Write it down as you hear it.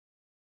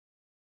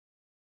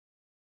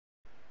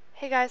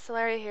Hey guys,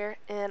 Solaria here,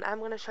 and I'm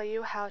going to show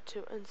you how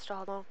to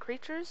install small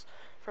creatures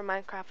for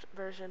Minecraft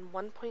version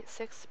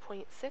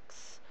 1.6.6.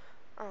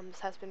 This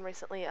has been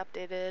recently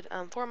updated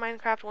for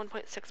Minecraft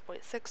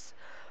 1.6.6.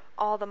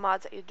 All the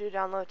mods that you do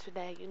download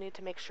today, you need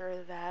to make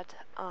sure that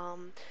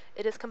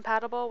it is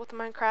compatible with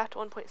Minecraft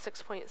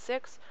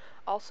 1.6.6.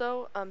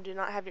 Also, do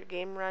not have your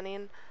game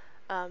running.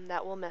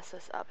 That will mess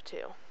us up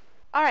too.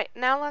 Alright,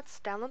 now let's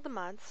download the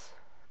mods.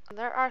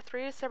 There are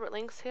 3 separate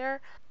links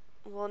here.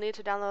 We'll need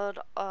to download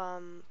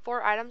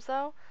 4 items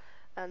though,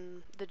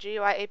 the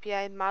GUI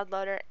Api,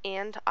 ModLoader,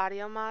 and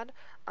AudioMod,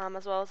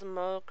 as well as the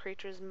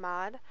MoCreatures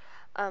mod.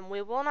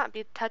 We will not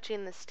be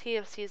touching this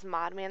TFC's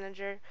mod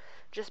manager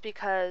just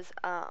because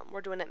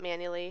we're doing it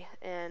manually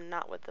and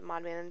not with the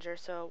mod manager,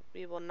 so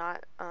we will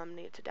not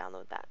need to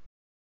download that.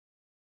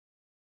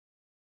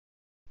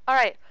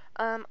 Alright,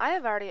 I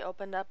have already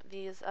opened up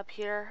these up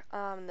here,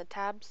 the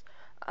tabs.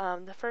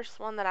 The first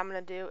one that I'm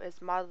going to do is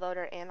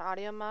ModLoader and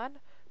AudioMod,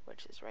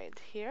 which is right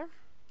here.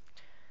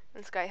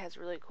 This guy has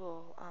a really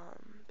cool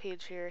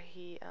page here.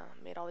 He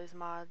made all these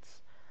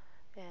mods,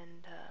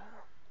 and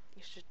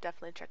you should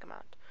definitely check him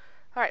out.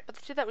 Alright, but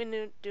the two that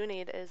we do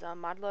need is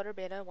ModLoader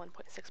Beta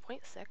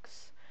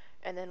 1.6.6,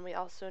 and then we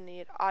also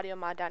need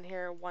AudioMod down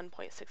here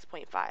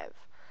 1.6.5.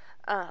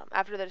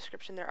 After the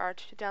description, there are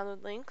 2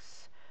 download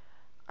links.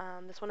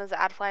 This one is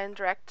AdFly and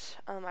Direct.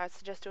 I would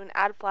suggest doing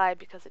AdFly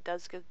because it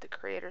does give the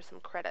creator some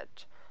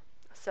credit.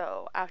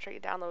 So after you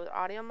download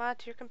AudioMod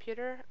to your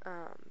computer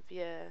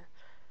via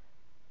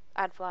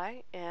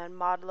AdFly and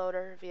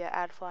ModLoader via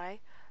AdFly,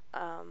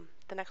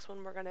 the next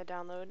one we're going to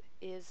download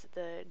is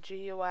the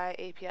GUI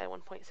Api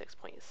 1.6.6.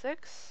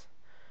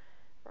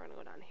 We're going to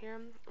go down here.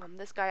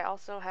 This guy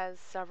also has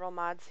several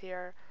mods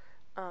here.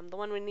 The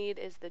one we need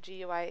is the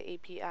GUI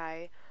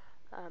API.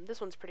 This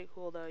one's pretty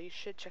cool though. You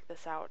should check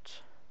this out.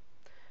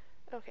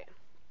 Okay.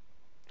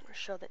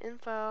 Show the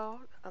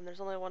info. There's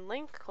only one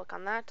link. Click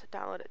on that to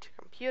download it to your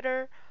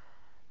computer.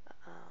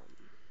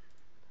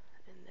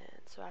 And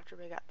then, so after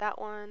we got that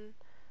one,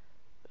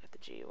 we got the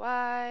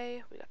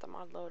GUI, we got the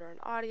ModLoader and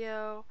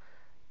audio.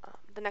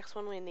 The next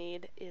one we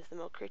need is the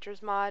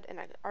MoCreatures mod, and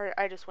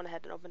I just went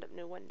ahead and opened up a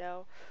new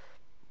window.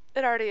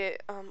 It already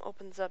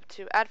opens up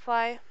to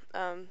AdFly.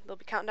 There'll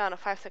be counting down of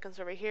 5 seconds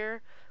over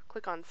here.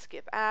 Click on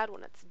Skip Ad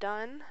when it's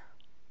done.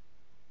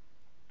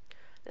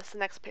 This is the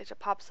next page that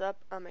pops up.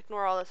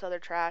 Ignore all this other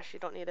trash. You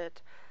don't need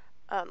it.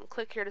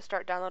 Click here to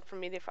start download from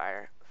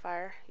MediaFire.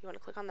 You want to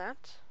click on that.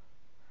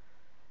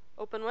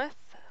 Open with.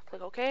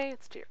 Click OK.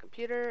 It's to your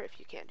computer. If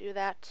you can't do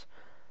that,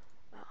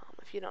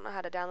 if you don't know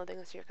how to download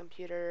things to your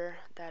computer,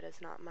 that is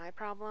not my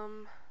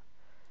problem.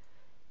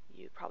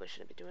 You probably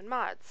shouldn't be doing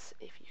mods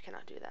if you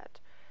cannot do that.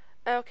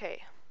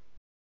 Okay.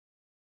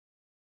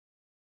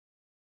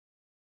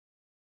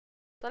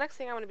 The next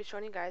thing I want to be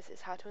showing you guys is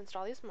how to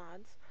install these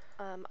mods.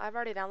 I've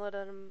already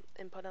downloaded them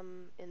and put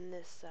them in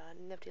this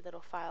nifty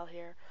little file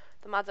here.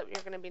 The mods that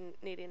you're going to be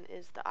needing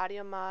is the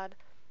AudioMod,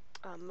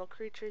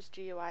 MoCreatures,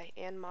 GUI,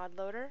 and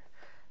ModLoader.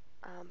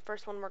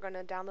 First one we're going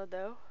to download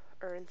though,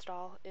 or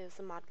install, is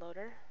the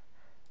ModLoader.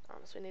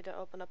 So we need to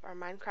open up our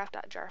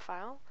minecraft.jar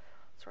file.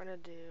 So we're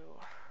going to do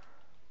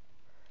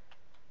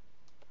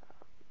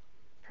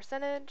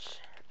percentage,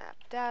 app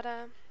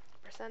data,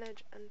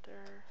 percentage,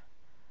 enter,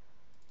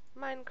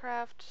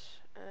 Minecraft.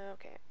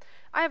 Okay.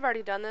 I have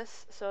already done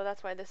this, so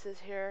that's why this is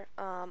here.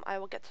 I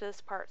will get to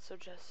this part, so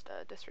just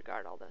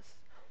disregard all this.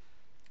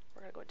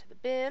 We're going to go into the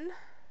bin.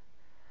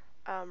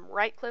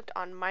 Right-click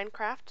on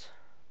Minecraft.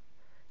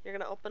 You're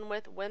going to open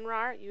with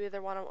WinRAR. You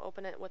either want to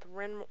open it with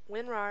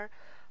WinRAR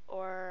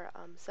or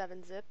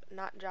 7-zip,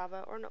 not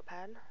Java or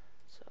Notepad.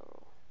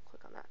 So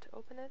click on that to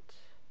open it.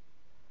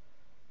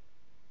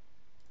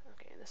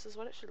 Okay, this is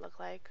what it should look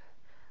like.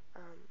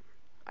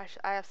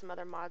 I have some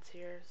other mods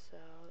here, so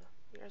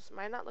yours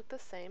might not look the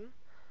same.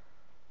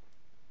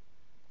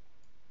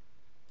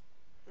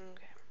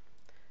 Okay,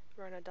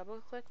 we're going to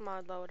double click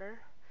ModLoader.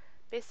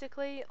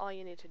 Basically, all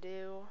you need to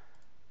do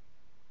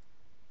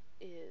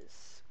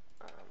is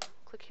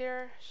click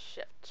here,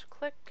 shift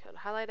click, it'll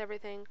highlight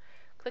everything,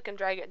 click and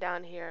drag it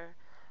down here.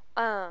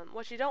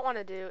 What you don't want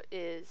to do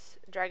is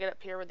drag it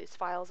up here where these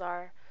files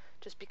are,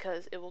 just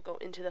because it will go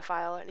into the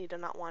file and you do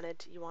not want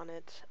it. You want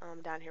it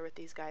down here with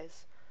these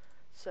guys.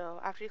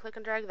 So after you click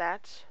and drag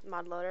that,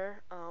 ModLoader,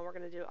 we're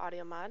going to do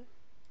AudioMod.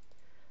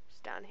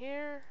 Just down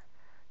here,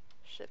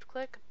 shift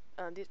click,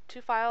 these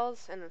 2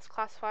 files and this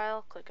class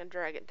file, click and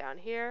drag it down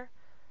here.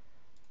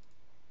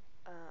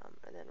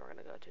 And then we're going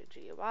to go to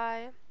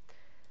GUI.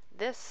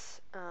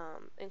 This,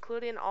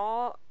 including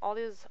all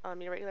these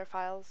your regular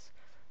files,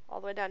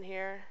 all the way down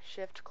here,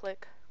 shift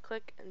click,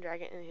 click and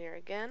drag it in here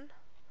again.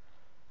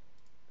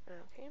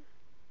 Okay.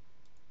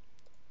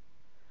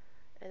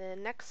 And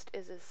then next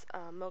is this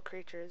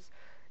MoCreatures.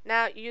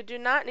 Now you do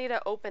not need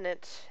to open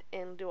it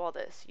and do all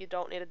this. You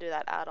don't need to do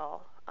that at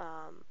all.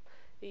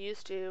 You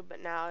used to,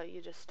 but now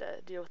you just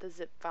deal with the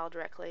zip file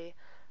directly.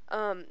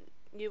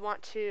 You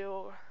want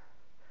to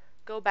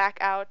go back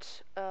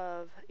out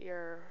of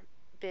your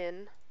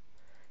bin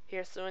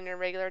here, so in your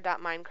regular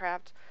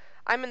 .minecraft.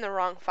 I'm in the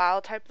wrong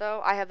file type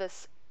though. I have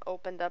this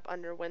opened up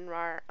under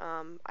WinRAR.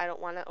 I don't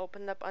want it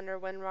opened up under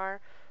WinRAR,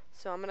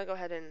 so I'm going to go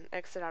ahead and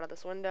exit out of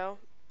this window,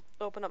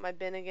 open up my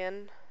bin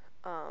again,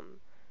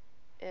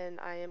 and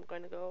I am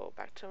going to go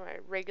back to my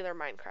regular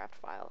Minecraft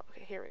file.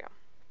 Okay, here we go.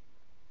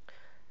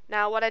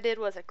 Now what I did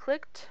was I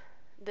clicked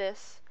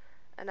this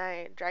and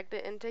I dragged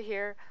it into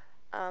here,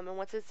 and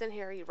once it's in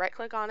here, you right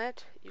click on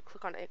it, you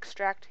click on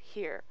extract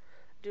here.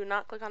 Do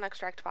not click on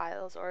extract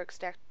files or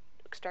extract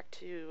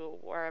to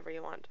wherever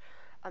you want.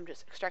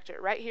 Just extract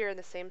it right here in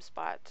the same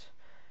spot,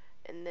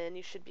 and then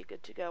you should be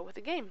good to go with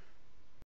the game.